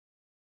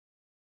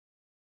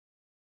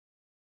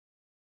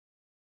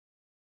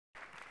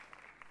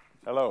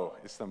Hello,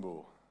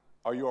 Istanbul.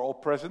 Are you all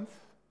present?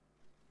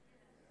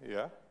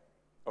 Yeah?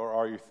 Or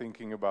are you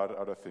thinking about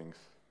other things?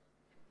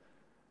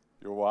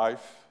 Your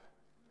wife,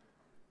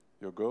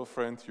 your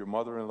girlfriend, your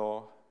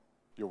mother-in-law,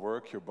 your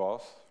work, your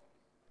boss?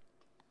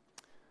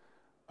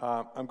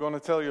 I'm going to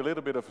tell you a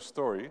little bit of a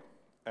story,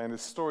 and the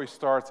story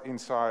starts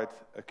inside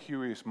a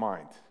curious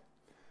mind.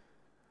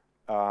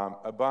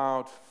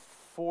 About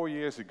 4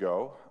 years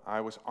ago, I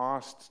was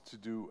asked to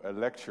do a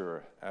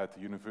lecture at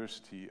the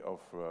University of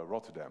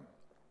Rotterdam.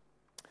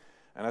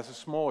 And as a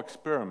small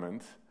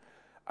experiment,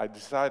 I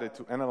decided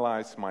to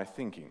analyze my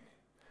thinking,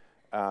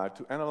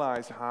 to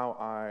analyze how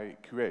I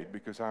create,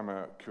 because I'm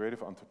a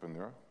creative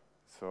entrepreneur,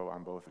 so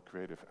I'm both a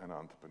creative and an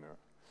entrepreneur.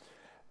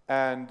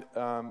 And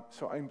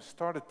so I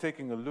started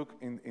taking a look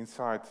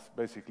inside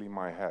basically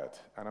my head,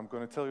 and I'm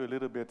going to tell you a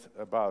little bit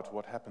about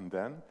what happened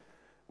then,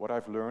 what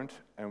I've learned,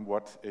 and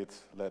what it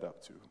led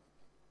up to.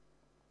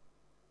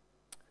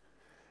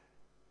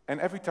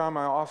 And every time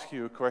I ask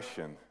you a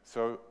question,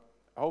 so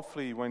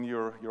hopefully when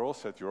you're all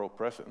set, you're all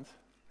present,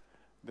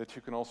 that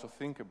you can also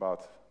think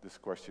about this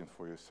question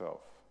for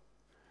yourself.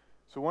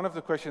 So one of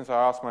the questions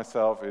I ask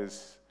myself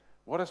is,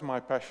 what is my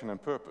passion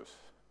and purpose?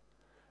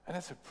 And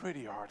that's a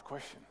pretty hard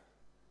question.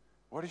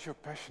 What is your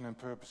passion and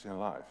purpose in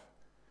life?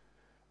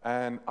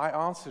 And I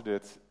answered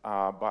it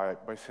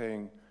by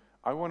saying,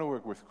 I want to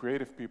work with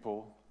creative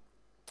people,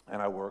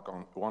 and I want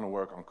to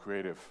work on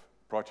creative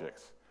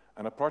projects.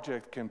 And a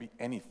project can be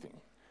anything.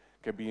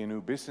 It can be a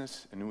new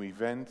business, a new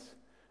event,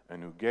 a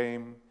new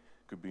game,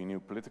 could be a new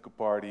political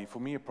party. For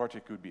me, a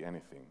project could be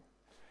anything.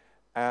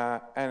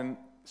 And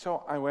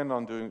so I went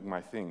on doing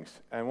my things.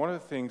 And one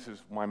of the things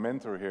is my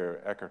mentor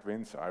here, Eckhart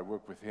Wins, I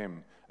work with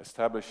him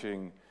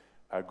establishing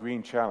a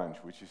Green Challenge,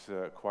 which is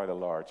quite a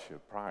large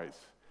prize.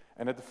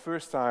 And at the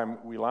first time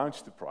we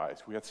launched the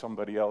prize, we had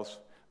somebody else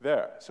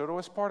there. So that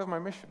was part of my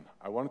mission.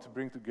 I wanted to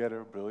bring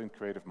together brilliant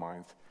creative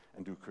minds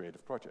and do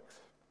creative projects.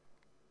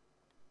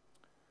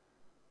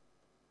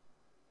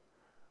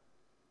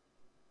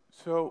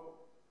 So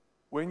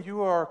when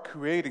you are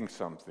creating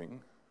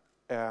something,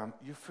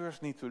 you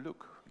first need to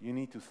look. You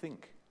need to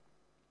think.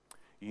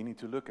 You need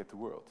to look at the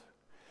world.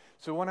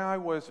 So when I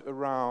was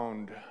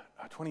around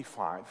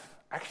 25,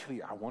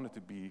 actually I wanted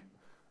to be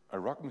a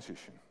rock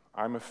musician.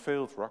 I'm a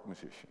failed rock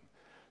musician.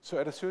 So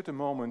at a certain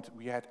moment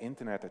we had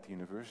internet at the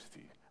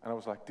university. And I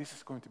was like, this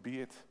is going to be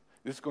it.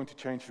 This is going to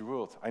change the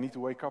world. I need to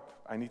wake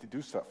up. I need to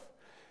do stuff.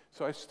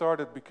 So I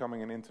started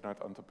becoming an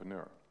internet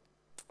entrepreneur.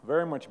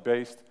 Very much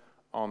based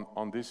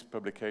on this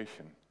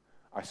publication.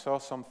 I saw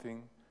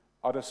something,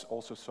 others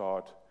also saw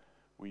it.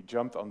 We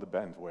jumped on the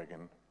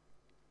bandwagon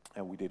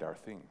and we did our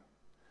thing.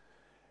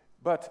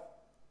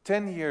 But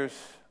 10 years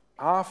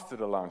after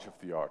the launch of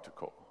the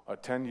article, or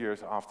 10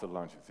 years after the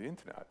launch of the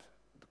internet,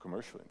 the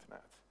commercial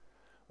internet,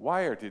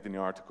 Wired did an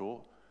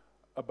article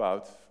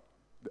about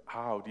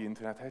how the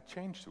internet had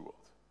changed the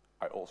world.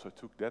 I also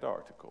took that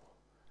article.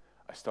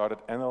 I started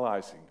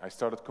analyzing, I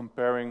started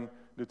comparing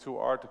the two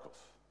articles.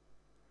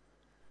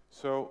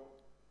 So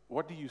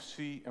what do you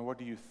see and what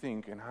do you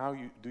think, and how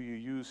do you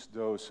use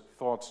those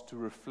thoughts to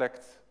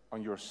reflect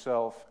on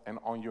yourself and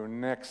on your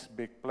next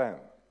big plan?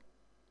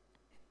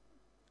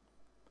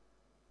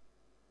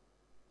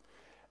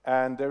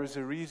 And there is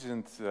a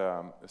recent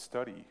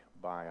study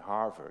by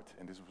Harvard,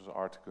 and this was an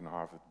article in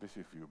Harvard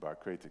Business Review by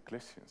Craig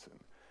Christensen,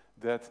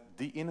 that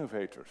the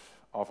innovators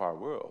of our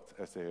world,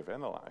 as they have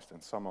analyzed,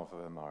 and some of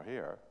them are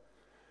here,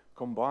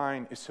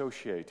 combine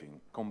associating,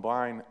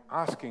 combine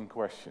asking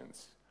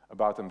questions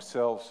about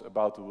themselves,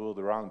 about the world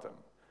around them.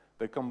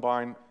 They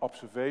combine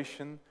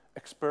observation,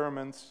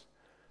 experiments,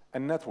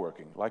 and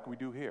networking, like we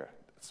do here.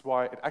 That's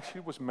why it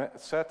actually was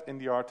said in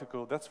the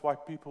article, that's why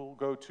people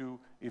go to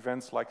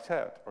events like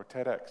TED or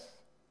TEDx.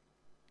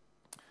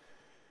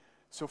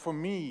 So for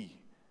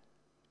me,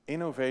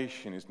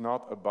 innovation is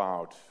not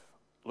about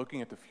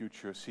looking at the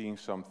future, seeing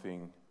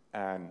something,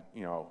 and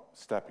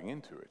stepping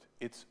into it.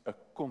 It's a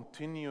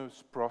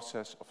continuous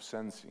process of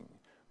sensing,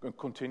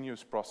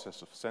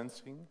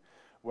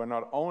 where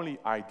not only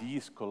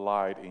ideas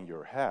collide in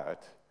your head,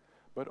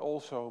 but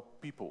also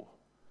people,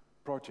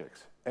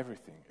 projects,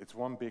 everything. It's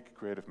one big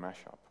creative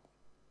mashup.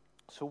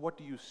 So what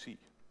do you see?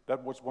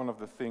 That was one of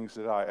the things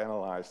that I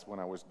analyzed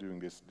when I was doing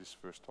this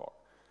first talk.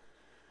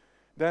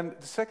 Then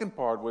the second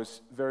part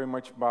was very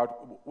much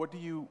about what do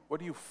you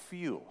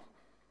feel?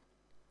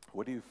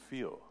 What do you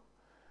feel?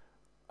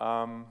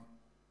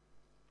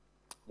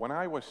 When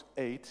I was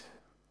 8,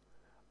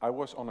 I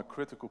was on a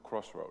critical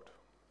crossroad.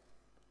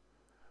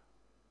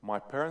 My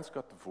parents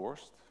got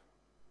divorced,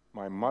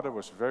 my mother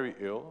was very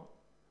ill,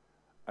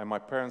 and my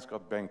parents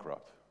got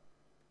bankrupt.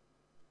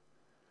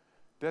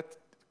 That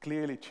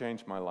clearly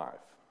changed my life.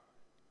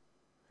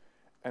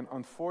 And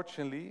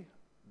unfortunately,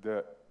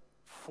 the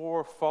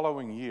 4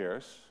 following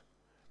years,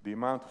 the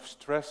amount of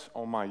stress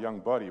on my young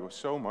body was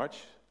so much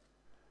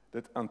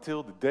that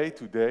until the day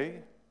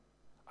today,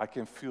 I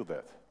can feel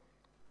that.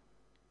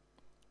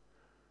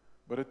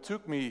 But it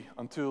took me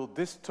until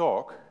this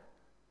talk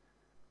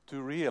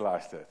to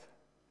realize that.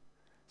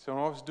 So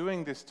when I was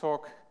doing this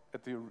talk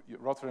at the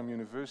Rotterdam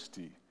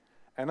University,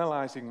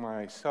 analyzing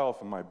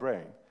myself and my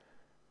brain,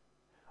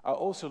 I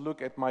also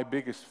look at my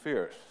biggest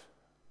fears.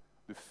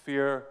 The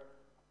fear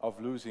of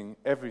losing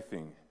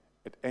everything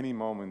at any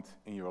moment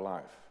in your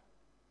life.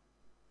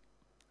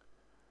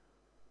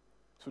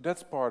 So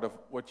that's part of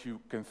what you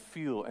can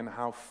feel and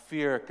how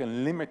fear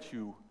can limit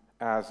you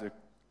as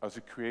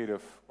a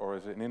creative or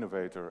as an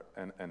innovator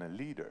and a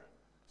leader.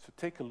 So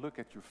take a look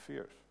at your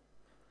fears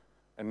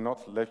and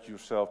not let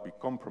yourself be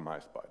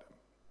compromised by them.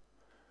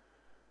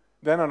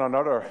 Then on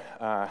another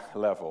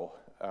level,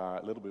 a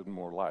little bit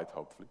more light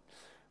hopefully,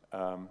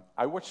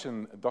 I watched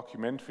a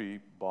documentary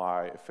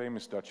by a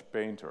famous Dutch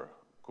painter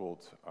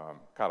called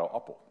Karel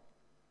Appel.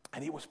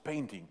 And he was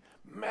painting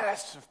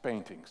massive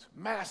paintings.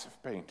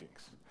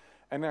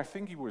 And I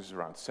think he was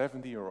around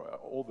 70 or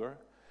older.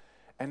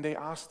 And they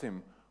asked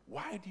him,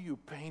 why do you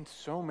paint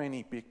so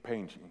many big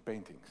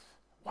paintings?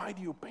 Why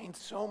do you paint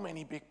so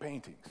many big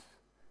paintings?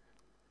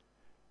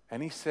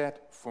 And he said,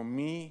 for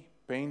me,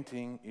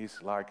 painting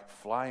is like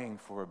flying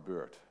for a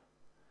bird.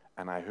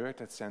 And I heard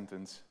that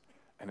sentence,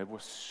 and it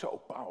was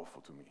so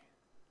powerful to me.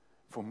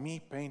 For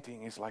me,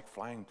 painting is like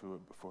flying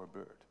for a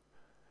bird.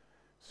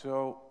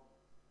 So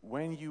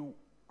when you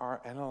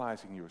are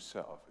analyzing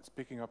yourself, it's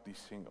picking up these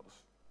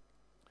signals.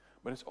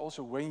 But it's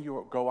also when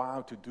you go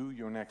out to do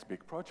your next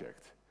big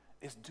project,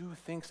 is do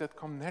things that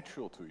come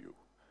natural to you.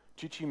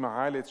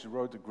 Csikszentmihalyi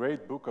wrote a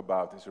great book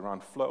about this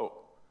around flow.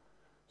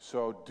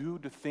 So do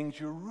the things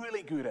you're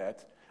really good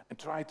at and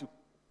try to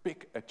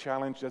pick a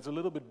challenge that's a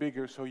little bit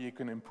bigger so you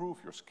can improve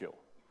your skill.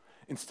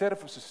 Instead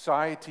of a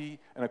society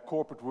and a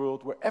corporate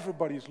world where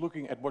everybody is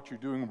looking at what you're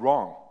doing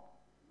wrong.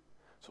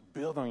 So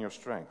build on your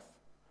strength.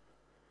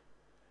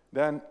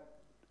 Then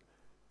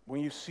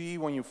when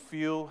you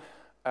feel,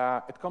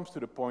 it comes to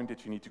the point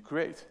that you need to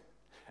create.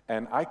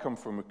 And I come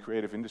from a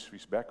creative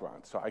industries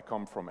background. So I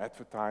come from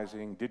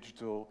advertising,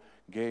 digital,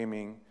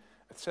 gaming,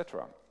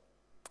 etc.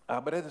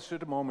 But at a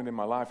certain moment in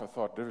my life, I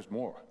thought there is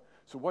more.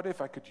 So what if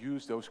I could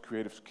use those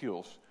creative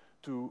skills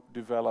to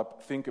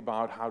think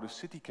about how the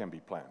city can be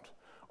planned?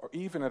 Or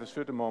even at a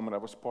certain moment, I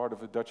was part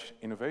of a Dutch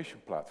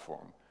innovation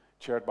platform,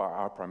 chaired by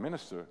our Prime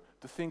Minister,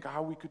 to think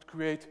how we could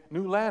create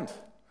new land,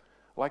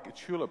 like a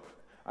tulip.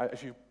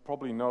 As you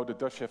probably know, the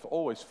Dutch have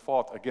always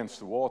fought against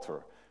the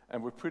water,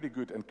 and we're pretty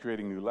good at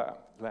creating new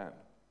land.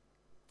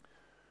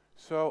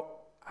 So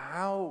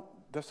how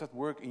does that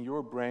work in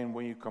your brain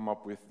when you come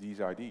up with these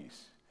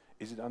ideas?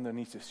 Is it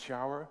underneath the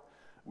shower?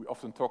 We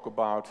often talk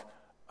about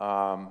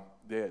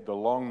the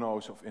long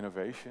nose of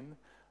innovation.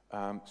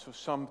 So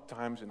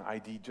sometimes an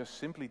idea just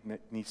simply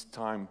needs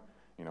time,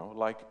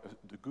 like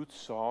the good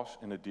sauce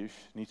in a dish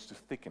needs to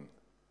thicken.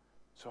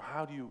 So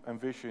how do you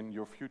envision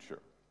your future?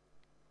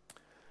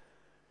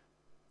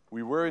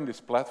 We were in this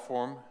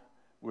platform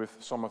with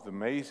some of the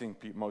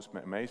most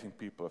amazing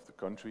people of the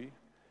country.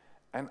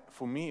 And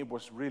for me, it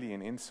was really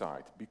an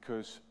insight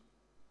because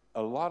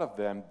a lot of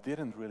them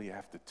didn't really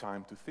have the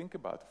time to think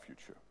about the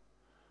future.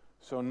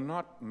 So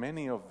not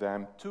many of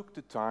them took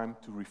the time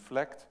to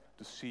reflect,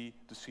 to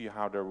see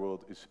how their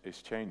world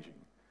is changing.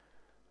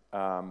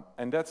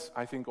 And that's,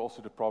 I think,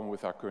 also the problem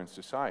with our current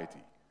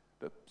society,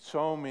 that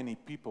so many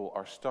people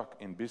are stuck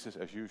in business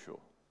as usual.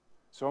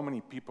 So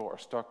many people are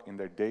stuck in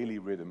their daily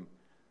rhythm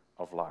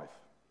of life.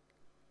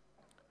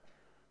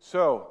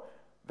 So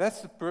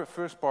that's the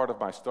first part of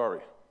my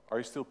story. Are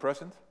you still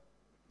present?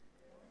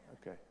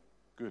 Okay,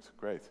 good,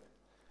 great.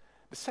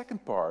 The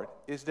second part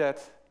is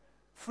that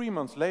 3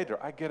 months later,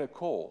 I get a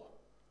call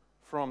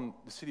from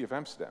the city of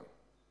Amsterdam,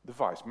 the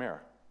vice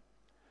mayor.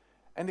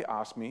 And they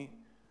asked me,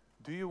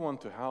 do you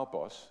want to help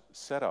us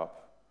set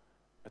up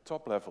a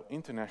top-level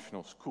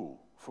international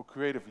school for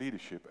creative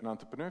leadership and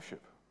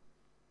entrepreneurship?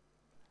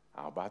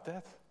 How about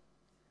that?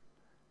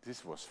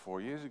 This was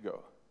 4 years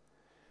ago.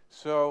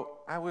 So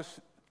I was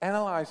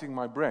analyzing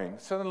my brain.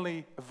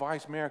 Suddenly, a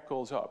vice mayor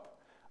calls up,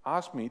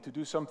 asked me to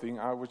do something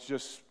I was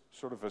just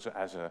sort of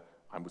as a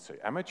I would say,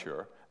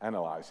 amateur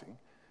analyzing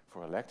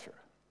for a lecture.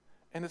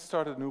 And it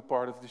started a new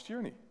part of this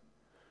journey.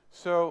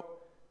 So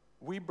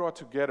we brought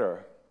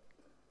together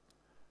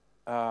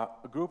a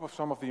group of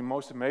some of the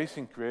most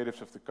amazing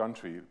creatives of the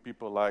country,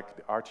 people like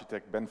the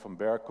architect Ben van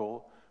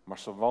Berkel,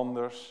 Marcel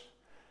Wanders,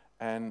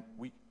 and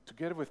we,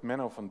 together with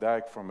Menno van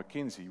Dijk from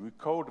McKinsey, we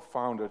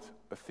co-founded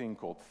a thing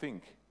called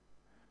THNK,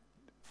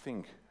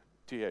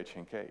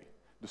 THNK,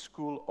 the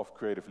School of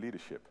Creative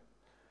Leadership.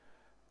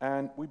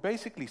 And we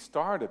basically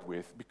started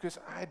with, because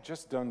I had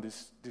just done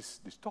this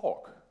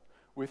talk,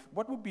 with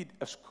what would be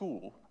a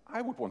school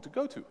I would want to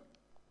go to.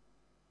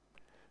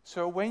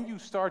 So when you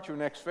start your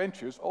next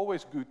venture, it's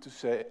always good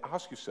to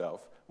ask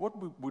yourself, what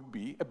would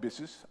be a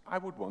business I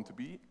would want to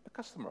be a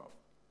customer of?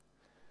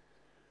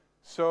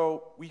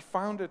 So we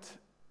founded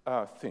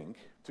THNK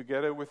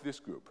together with this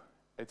group.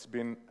 It's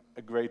been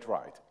a great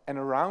ride. And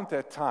around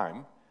that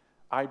time,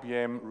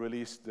 IBM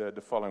released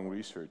the following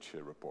research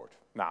report.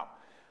 Now,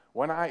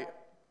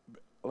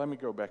 let me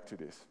go back to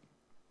this.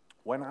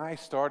 When I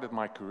started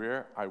my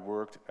career, I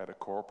worked at a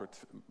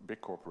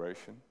big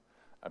corporation,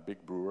 a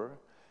big brewer,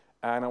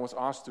 and I was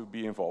asked to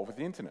be involved with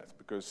the internet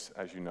because,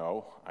 as you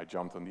know, I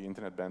jumped on the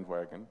internet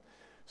bandwagon.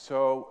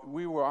 So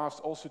we were asked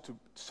also to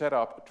set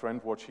up a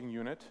trend watching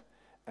unit.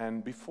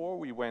 And before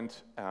we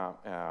went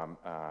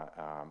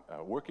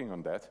working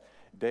on that,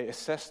 they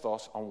assessed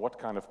us on what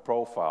kind of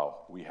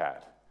profile we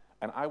had.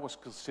 And I was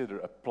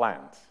considered a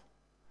plant.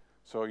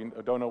 So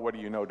I don't know whether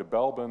you know the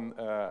Belbin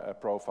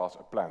profiles,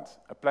 a plant.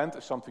 A plant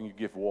is something you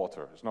give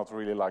water. It's not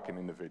really like an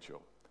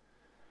individual.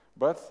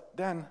 But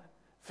then,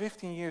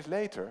 15 years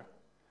later,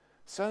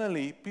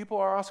 suddenly people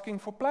are asking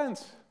for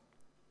plants.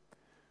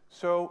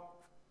 So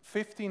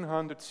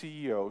 1,500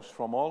 CEOs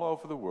from all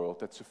over the world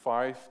that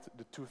survived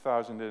the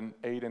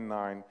 2008 and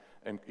 9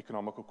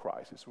 economical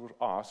crisis were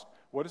asked,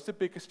 what is the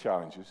biggest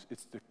challenges?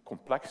 It's the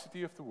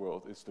complexity of the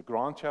world, it's the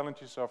grand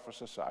challenges of our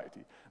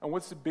society. And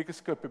what's the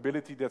biggest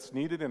capability that's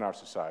needed in our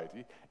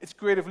society? It's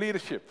creative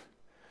leadership.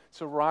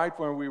 So right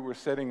when we were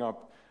setting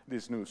up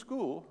this new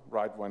school,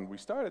 right when we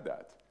started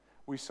that,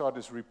 we saw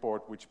this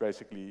report which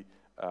basically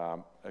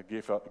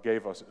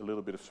gave us a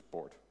little bit of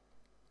support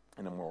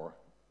in a more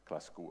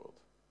classical world.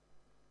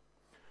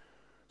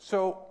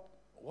 So,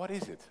 what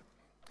is it?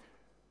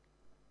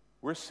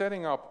 We're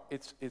setting up,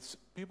 it's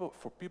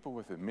for people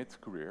with a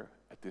mid-career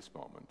at this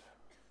moment.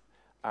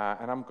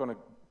 And I'm going to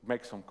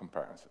make some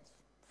comparisons.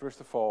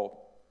 First of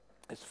all,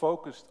 it's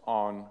focused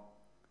on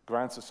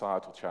grand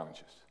societal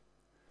challenges.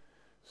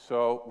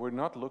 So, we're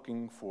not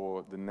looking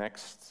for the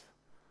next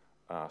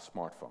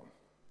smartphone.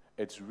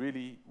 It's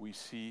really, we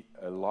see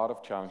a lot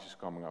of challenges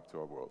coming up to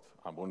our world.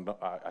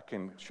 I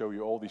can show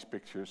you all these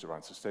pictures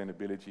around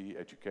sustainability,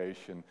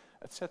 education,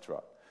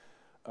 etc.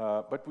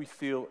 But we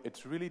feel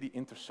it's really the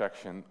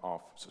intersection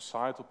of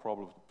societal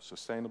problems,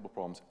 sustainable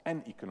problems,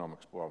 and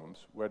economics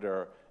problems where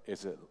there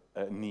is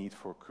a need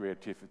for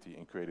creativity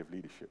and creative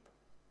leadership.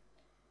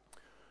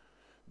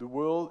 The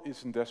world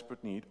is in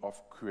desperate need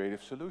of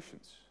creative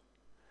solutions.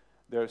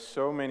 There are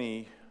so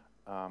many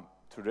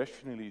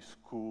traditionally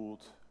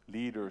schooled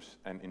leaders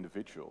and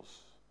individuals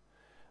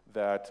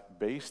that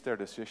base their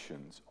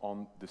decisions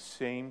on the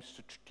same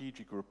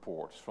strategic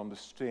reports from the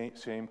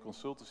same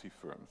consultancy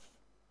firms.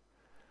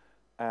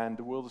 And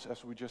the world,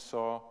 as we just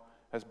saw,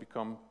 has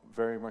become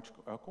very much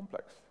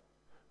complex.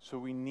 So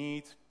we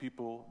need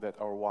people that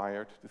are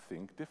wired to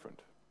think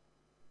different.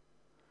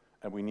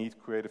 And we need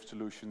creative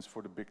solutions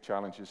for the big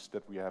challenges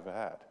that we have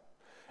ahead.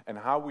 And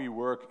how we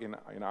work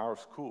in our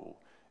school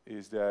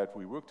is that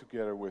we work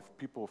together with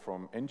people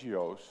from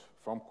NGOs,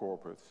 from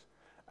corporates,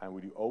 and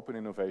we do open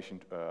innovation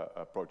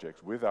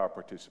projects with our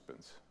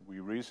participants. We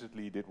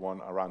recently did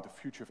one around the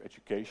future of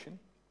education.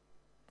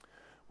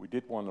 We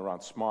did one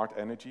around smart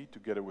energy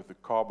together with the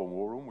Carbon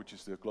War Room, which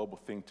is the global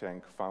think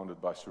tank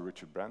founded by Sir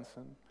Richard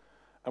Branson.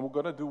 And we're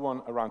going to do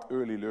one around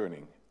early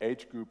learning,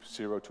 age group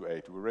 0 to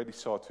 8. We already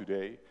saw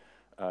today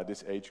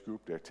this age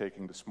group, they're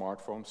taking the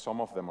smartphone. Some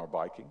of them are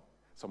biking.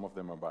 So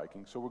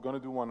we're going to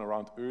do one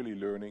around early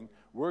learning,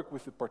 work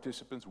with the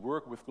participants,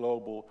 work with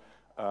global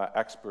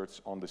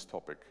experts on this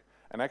topic.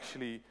 And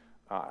actually,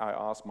 I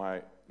asked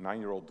my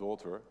 9-year-old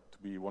daughter to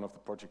be one of the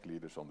project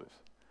leaders on this.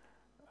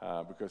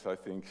 Because I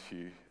think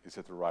she is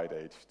at the right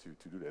age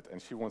to do that,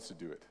 and she wants to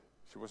do it.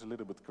 She was a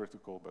little bit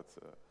critical, but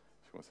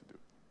she wants to do it.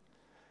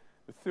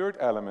 The third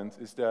element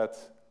is that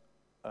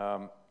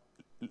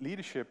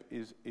leadership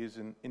is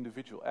an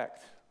individual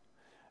act.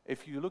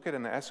 If you look at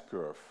an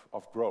S-curve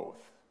of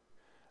growth,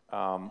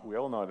 we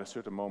all know at a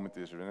certain moment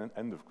there's an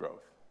end of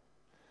growth.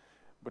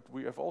 But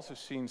we have also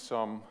seen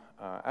some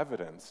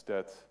evidence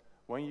that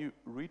when you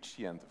reach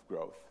the end of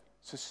growth,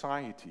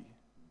 society,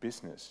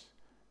 business,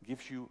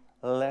 gives you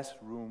less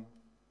room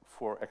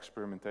for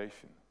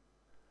experimentation,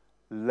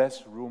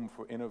 less room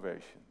for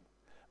innovation.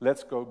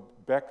 Let's go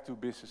back to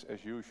business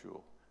as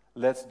usual.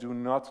 Let's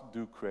not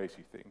do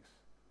crazy things.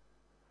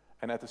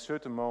 And at a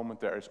certain moment,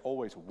 there is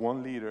always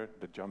one leader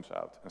that jumps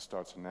out and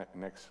starts the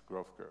next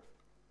growth curve.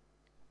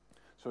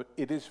 So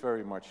it is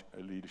very much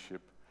a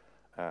leadership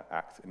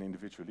act, an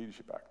individual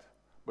leadership act,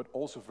 but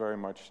also very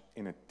much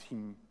in a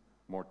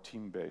more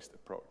team-based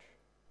approach.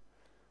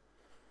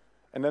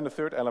 And then the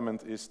third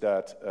element is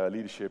that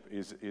leadership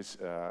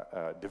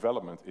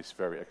development is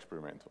very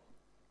experimental.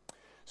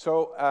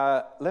 So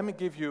let me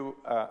give you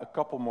a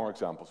couple more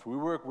examples. We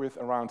work with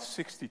around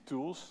 60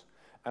 tools,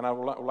 and I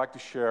would like to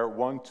share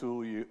one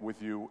tool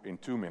with you in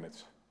 2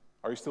 minutes.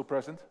 Are you still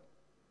present?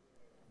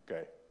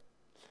 Okay.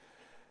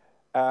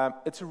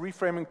 It's a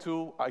reframing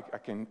tool. I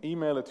can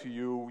email it to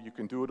you. You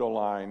can do it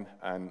online,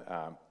 and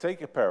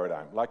take a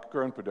paradigm, like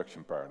current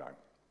production paradigm.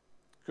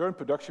 Current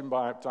production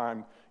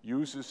time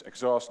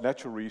exhausts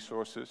natural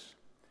resources,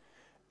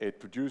 it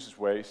produces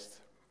waste,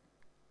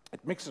 it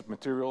mixes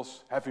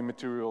materials, heavy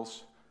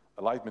materials,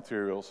 light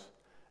materials,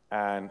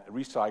 and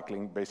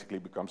recycling basically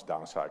becomes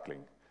downcycling.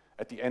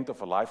 At the end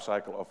of a life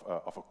cycle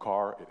of a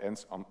car, it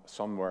ends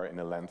somewhere in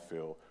a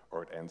landfill,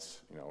 or it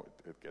ends,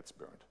 it gets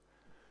burned.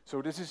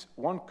 So this is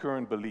one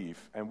current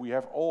belief, and we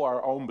have all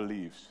our own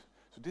beliefs.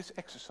 So this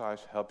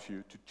exercise helps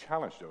you to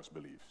challenge those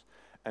beliefs.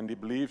 And the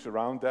beliefs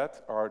around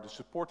that are the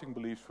supporting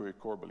beliefs for your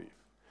core belief.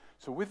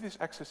 So with this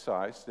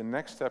exercise, the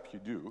next step you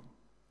do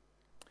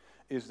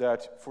is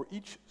that for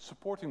each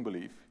supporting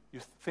belief, you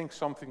think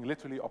something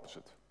literally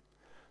opposite.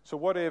 So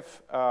what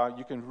if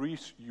you can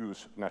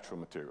reuse natural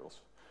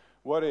materials?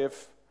 What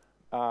if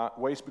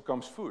waste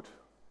becomes food?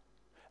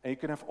 And you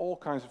can have all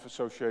kinds of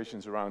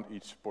associations around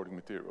each supporting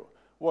material.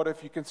 What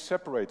if you can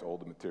separate all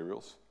the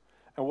materials?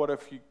 And what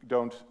if you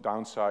don't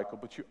downcycle,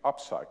 but you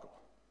upcycle,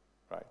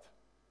 right?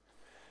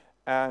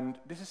 And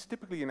this is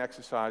typically an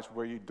exercise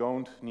where you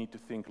don't need to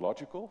think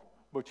logical,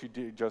 but you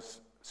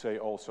just say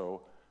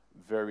also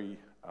very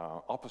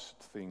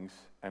opposite things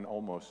and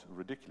almost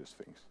ridiculous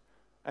things.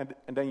 And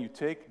then you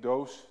take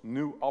those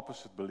new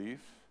opposite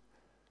beliefs,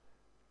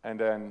 and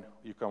then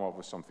you come up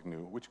with something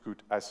new, which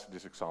could, as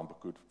this example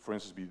could, for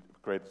instance, be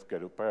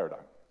creative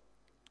paradigm.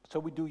 So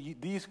we do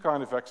these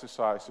kind of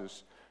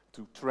exercises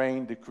to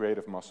train the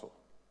creative muscle.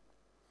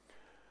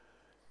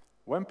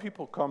 When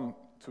people come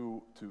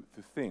to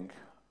think,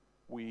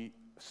 we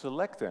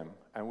select them,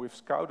 and we've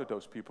scouted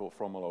those people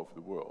from all over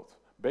the world,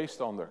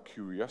 based on their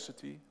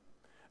curiosity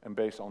and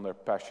based on their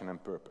passion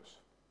and purpose.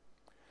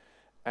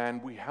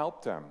 And we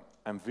help them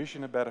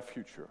envision a better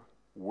future,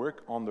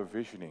 work on their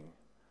visioning,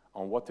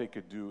 on what they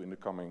could do in the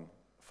coming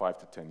 5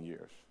 to 10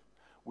 years.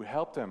 We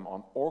help them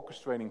on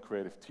orchestrating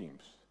creative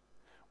teams.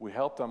 We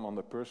help them on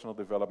the personal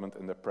development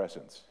and their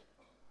presence,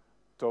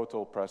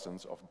 total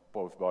presence of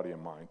both body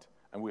and mind.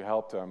 And we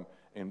help them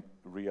in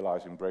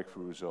realizing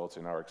breakthrough results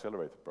in our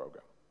accelerator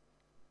program.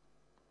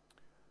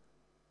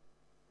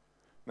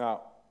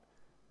 Now,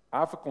 I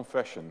have a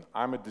confession.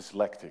 I'm a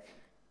dyslexic,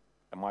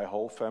 and my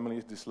whole family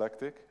is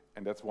dyslexic,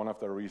 and that's one of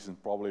the reasons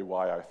probably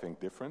why I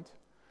think different.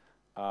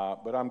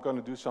 But I'm going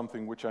to do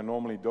something which I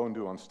normally don't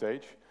do on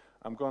stage.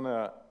 I'm going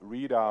to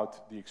read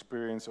out the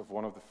experience of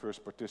one of the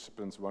first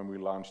participants when we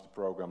launched the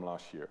program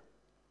last year.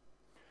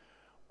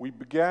 We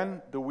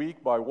began the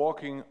week by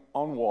walking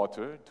on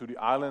water to the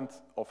island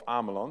of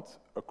Ameland.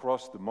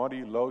 Across the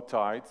muddy low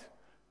tide,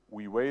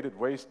 we waded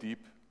waist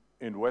deep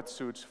in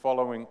wetsuits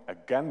following a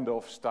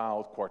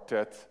Gandalf-styled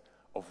quartet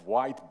of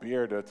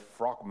white-bearded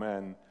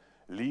frogmen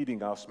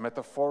leading us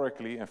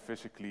metaphorically and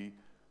physically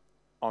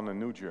on a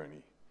new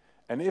journey.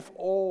 And if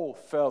all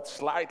felt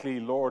slightly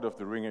Lord of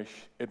the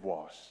Ringish, it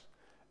was.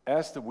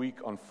 As the week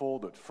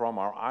unfolded from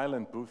our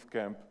island boot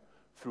camp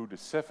through the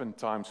 7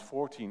 times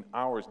 14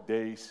 hours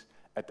days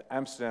at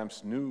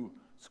Amsterdam's new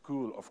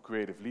School of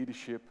Creative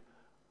Leadership,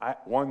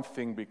 one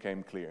thing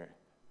became clear.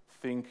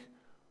 Think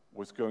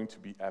was going to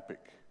be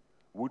epic.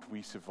 Would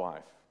we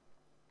survive?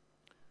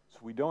 So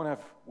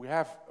we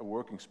have a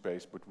working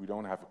space, but we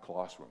don't have a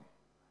classroom.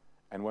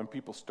 And when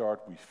people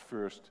start, we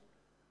first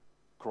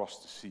cross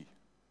the sea,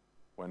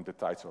 when the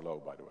tides are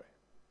low, by the way.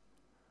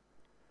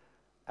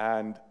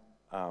 And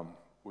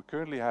we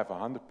currently have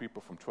 100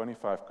 people from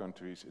 25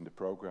 countries in the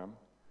program.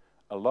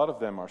 A lot of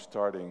them are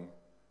starting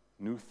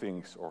new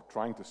things or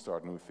trying to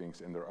start new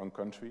things in their own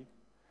country.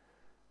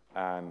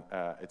 And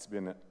it's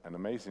been an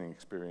amazing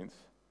experience.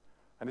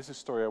 And this is a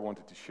story I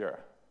wanted to share.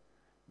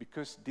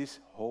 Because this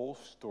whole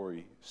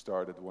story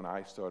started when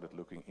I started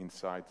looking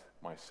inside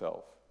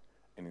myself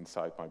and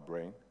inside my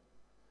brain.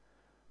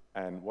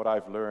 And what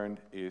I've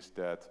learned is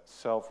that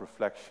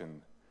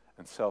self-reflection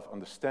and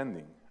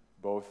self-understanding,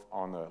 both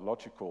on a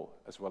logical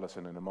as well as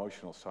on an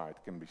emotional side,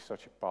 can be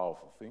such a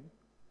powerful thing.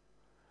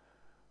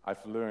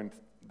 I've learned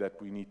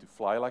that we need to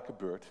fly like a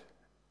bird,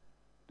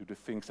 do the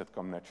things that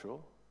come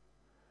natural.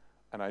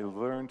 And I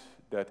learned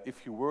that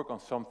if you work on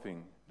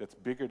something that's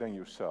bigger than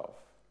yourself,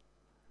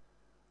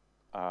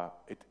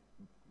 it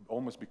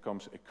almost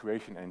becomes a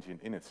creation engine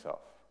in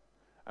itself.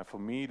 And for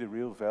me, the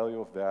real value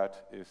of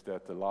that is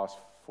that the last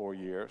 4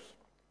 years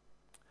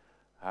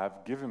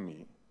have given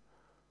me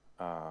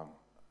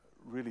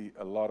really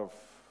a lot of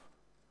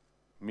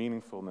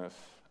meaningfulness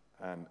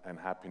and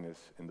happiness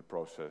in the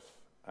process.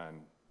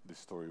 And this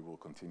story will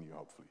continue,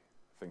 hopefully.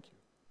 Thank you.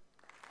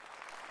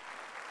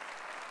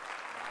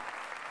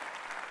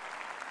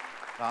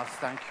 Bas,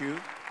 thank you.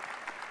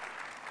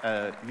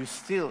 You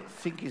still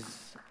think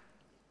it's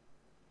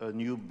a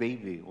new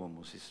baby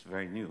almost. It's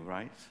very new,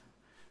 right?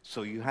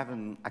 So you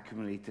haven't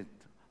accumulated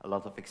a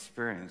lot of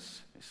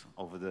experience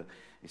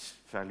it's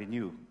fairly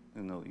new.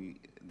 You know,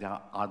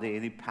 are there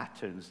any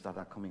patterns that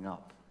are coming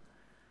up?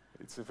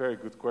 It's a very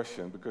good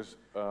question, because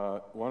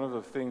one of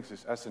the things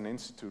is, as an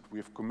institute,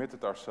 we've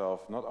committed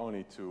ourselves not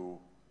only to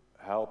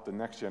help the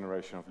next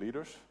generation of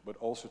leaders, but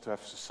also to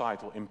have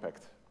societal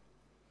impact.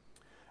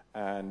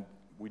 And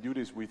we do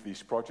this with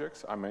these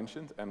projects I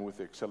mentioned, and with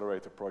the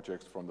accelerator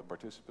projects from the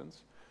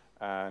participants.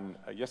 And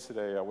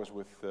yesterday I was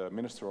with the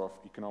Minister of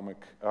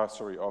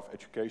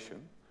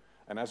Education,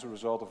 and as a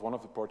result of one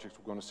of the projects,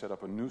 we're going to set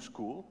up a new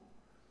school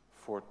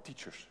for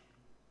teachers.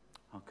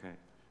 Okay.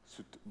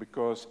 So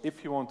because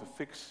if you want to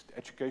fix the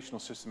educational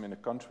system in a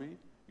country,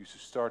 you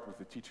should start with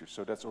the teachers.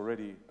 So that's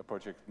already a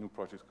project, new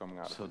project coming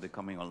out. So they're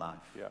coming alive.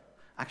 Yeah.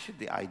 Actually,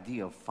 the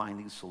idea of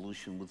finding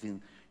solution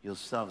within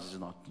yourselves is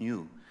not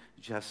new.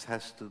 It just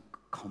has to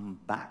come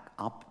back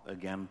up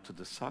again to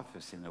the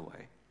surface in a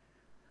way,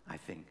 I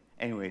think.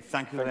 Anyway,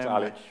 thank you very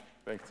much.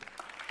 Thanks.